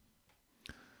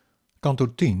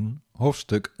Canto 10,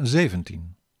 hoofdstuk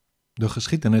 17. De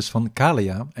geschiedenis van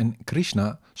Kāliya en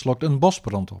Kṛṣṇa slokt een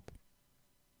bosbrand op.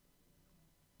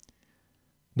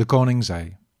 De koning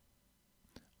zei: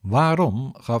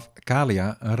 waarom gaf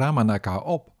Kāliya Ramanaka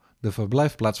op, de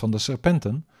verblijfplaats van de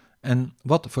serpenten, en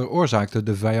wat veroorzaakte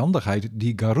de vijandigheid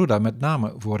die Garuda met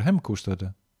name voor hem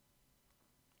koesterde?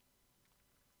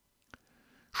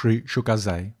 Sri Shuka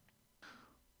zei: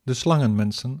 de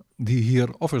slangenmensen die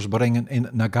hier offers brengen in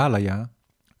Nagalaya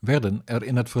werden er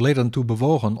in het verleden toe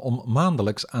bewogen om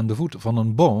maandelijks aan de voet van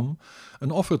een boom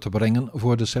een offer te brengen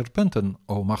voor de serpenten,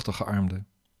 o machtige armde.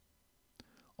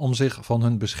 Om zich van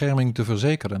hun bescherming te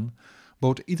verzekeren,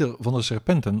 bood ieder van de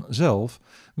serpenten zelf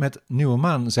met nieuwe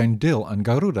maan zijn deel aan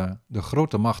Garuda, de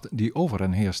grote macht die over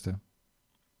hen heerste.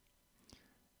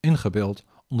 Ingebeeld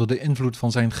onder de invloed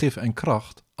van zijn gif en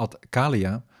kracht at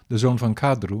Kāliya, de zoon van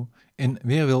Kadru, in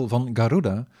weerwil van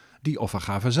Garuda, die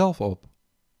offergave zelf op.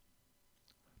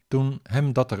 Toen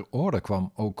hem dat ter oore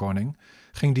kwam, o koning,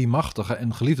 ging die machtige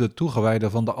en geliefde toegewijde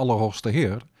van de Allerhoogste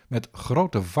Heer met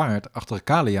grote vaart achter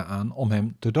Kāliya aan om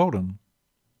hem te doden.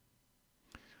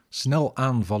 Snel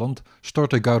aanvallend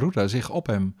stortte Garuda zich op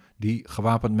hem, die,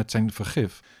 gewapend met zijn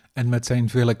vergif en met zijn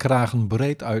vele kragen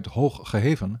breed uit hoog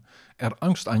geheven, er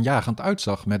angstaanjagend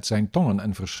uitzag met zijn tongen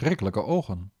en verschrikkelijke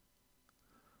ogen.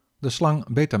 De slang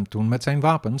beet hem toen met zijn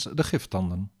wapens de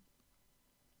giftanden.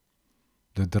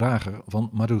 De drager van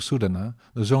Madhusudana,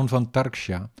 de zoon van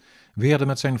Tarksha, weerde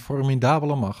met zijn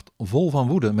formidabele macht, vol van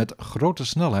woede met grote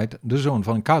snelheid, de zoon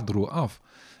van Kadru af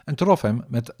en trof hem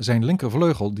met zijn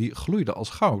linkervleugel die gloeide als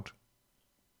goud.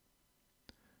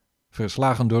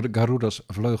 Verslagen door Garuda's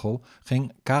vleugel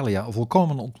ging Kāliya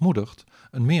volkomen ontmoedigd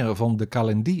een meer van de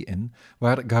Kalindi in,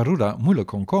 waar Garuda moeilijk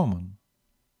kon komen.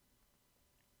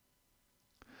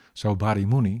 Saubhari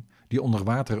Muni, die onder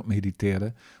water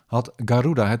mediteerde, had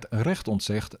Garuda het recht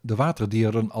ontzegd de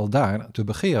waterdieren aldaar te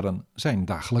begeren, zijn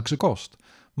dagelijkse kost.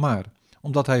 Maar,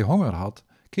 omdat hij honger had,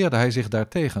 keerde hij zich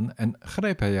daartegen en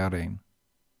greep hij ereen.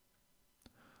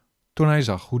 Toen hij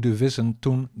zag hoe de vissen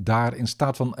toen daar in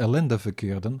staat van ellende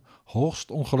verkeerden,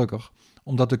 hoogst ongelukkig,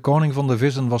 omdat de koning van de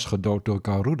vissen was gedood door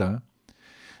Garuda,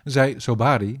 zei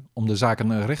Saubhari, om de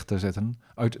zaken recht te zetten,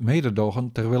 uit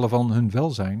mededogen ter wille van hun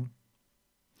welzijn: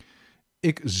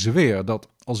 ik zweer dat,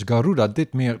 als Garuda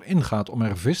dit meer ingaat om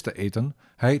er vis te eten,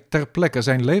 hij ter plekke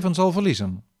zijn leven zal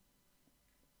verliezen.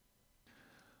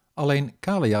 Alleen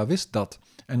Kāliya wist dat,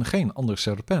 en geen ander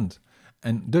serpent,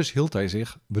 en dus hield hij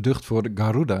zich, beducht voor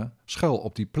Garuda, schuil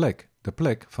op die plek, de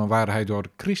plek van waar hij door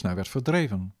Kṛṣṇa werd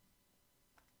verdreven.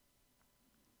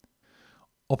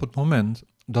 Op het moment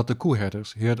dat de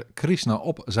koeherders heer Kṛṣṇa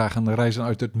op zagen rijzen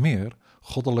uit het meer,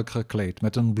 goddelijk gekleed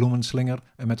met een bloemenslinger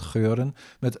en met geuren,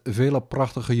 met vele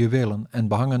prachtige juwelen en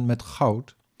behangen met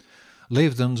goud,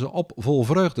 leefden ze op vol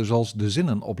vreugde zoals de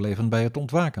zinnen opleven bij het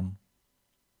ontwaken.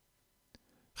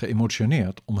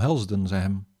 Geëmotioneerd omhelsden ze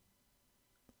hem.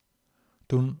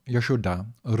 Toen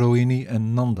Yashoda, Rohini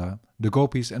en Nanda, de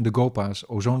gopis en de gopa's,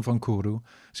 o zoon van Kuru,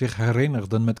 zich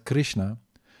herenigden met Kṛṣṇa,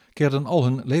 keerden al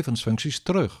hun levensfuncties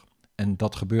terug, en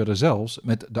dat gebeurde zelfs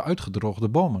met de uitgedroogde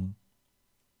bomen.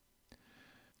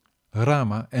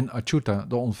 Rama en Achyuta,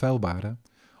 de onfeilbare,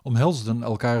 omhelsden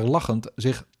elkaar lachend,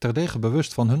 zich terdege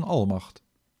bewust van hun almacht.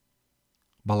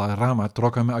 Balarama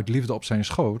trok hem uit liefde op zijn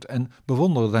schoot en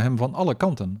bewonderde hem van alle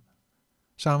kanten.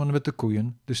 Samen met de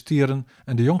koeien, de stieren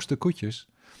en de jongste koetjes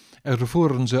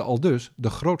ervoeren ze aldus de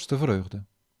grootste vreugde.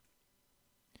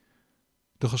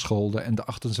 De geschoolde en de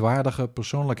achtenswaardige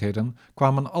persoonlijkheden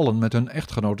kwamen allen met hun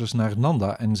echtgenotes naar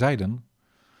Nanda en zeiden: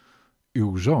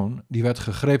 uw zoon, die werd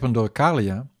gegrepen door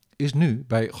Kāliya, is nu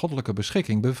bij goddelijke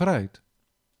beschikking bevrijd.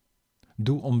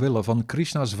 Doe omwille van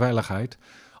Kṛṣṇa's veiligheid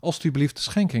alstublieft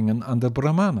schenkingen aan de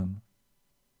Brahmanen.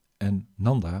 En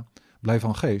Nanda, blij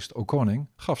van geest, o koning,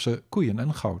 gaf ze koeien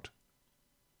en goud.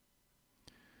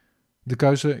 De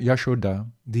kuise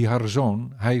Yashoda, die haar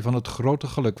zoon hij van het grote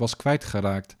geluk was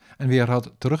kwijtgeraakt en weer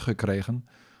had teruggekregen,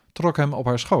 trok hem op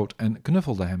haar schoot en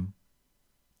knuffelde hem.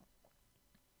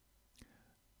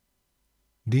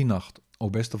 Die nacht, o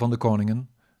beste van de koningen,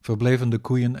 verbleven de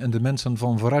koeien en de mensen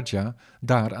van Vraja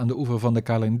daar aan de oever van de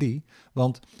Kalindi,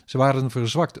 want ze waren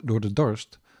verzwakt door de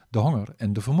dorst, de honger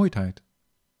en de vermoeidheid.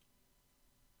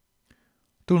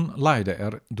 Toen laaide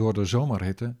er door de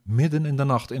zomerhitte midden in de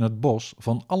nacht in het bos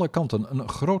van alle kanten een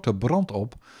grote brand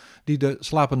op die de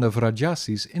slapende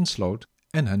Vrajasis insloot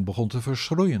en hen begon te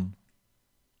verschroeien.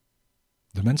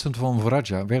 De mensen van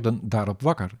Vraja werden daarop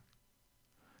wakker.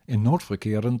 In nood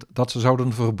verkerend dat ze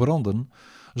zouden verbranden,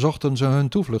 zochten ze hun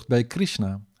toevlucht bij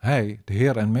Kṛṣṇa, hij, de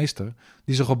Heer en Meester,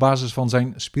 die zich op basis van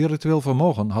zijn spiritueel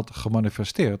vermogen had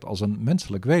gemanifesteerd als een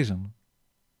menselijk wezen.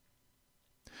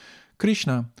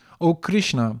 Kṛṣṇa, o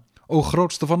Kṛṣṇa, o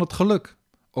grootste van het geluk,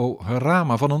 o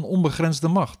Rama van een onbegrensde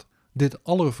macht. Dit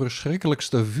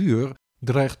allerverschrikkelijkste vuur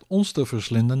dreigt ons te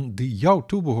verslinden die jou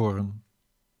toebehoren.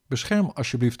 Bescherm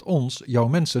alsjeblieft ons, jouw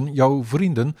mensen, jouw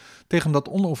vrienden, tegen dat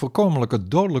onoverkomelijke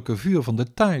dodelijke vuur van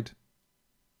de tijd.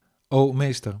 O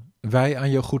meester, wij aan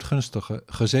je goedgunstige,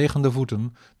 gezegende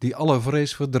voeten, die alle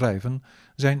vrees verdrijven,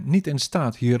 zijn niet in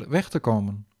staat hier weg te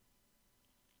komen.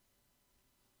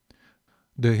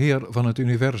 De Heer van het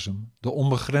universum, de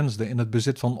onbegrensde in het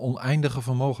bezit van oneindige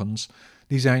vermogens,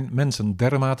 die zijn mensen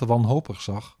dermate wanhopig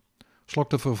zag,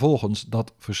 slokte vervolgens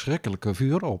dat verschrikkelijke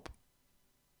vuur op.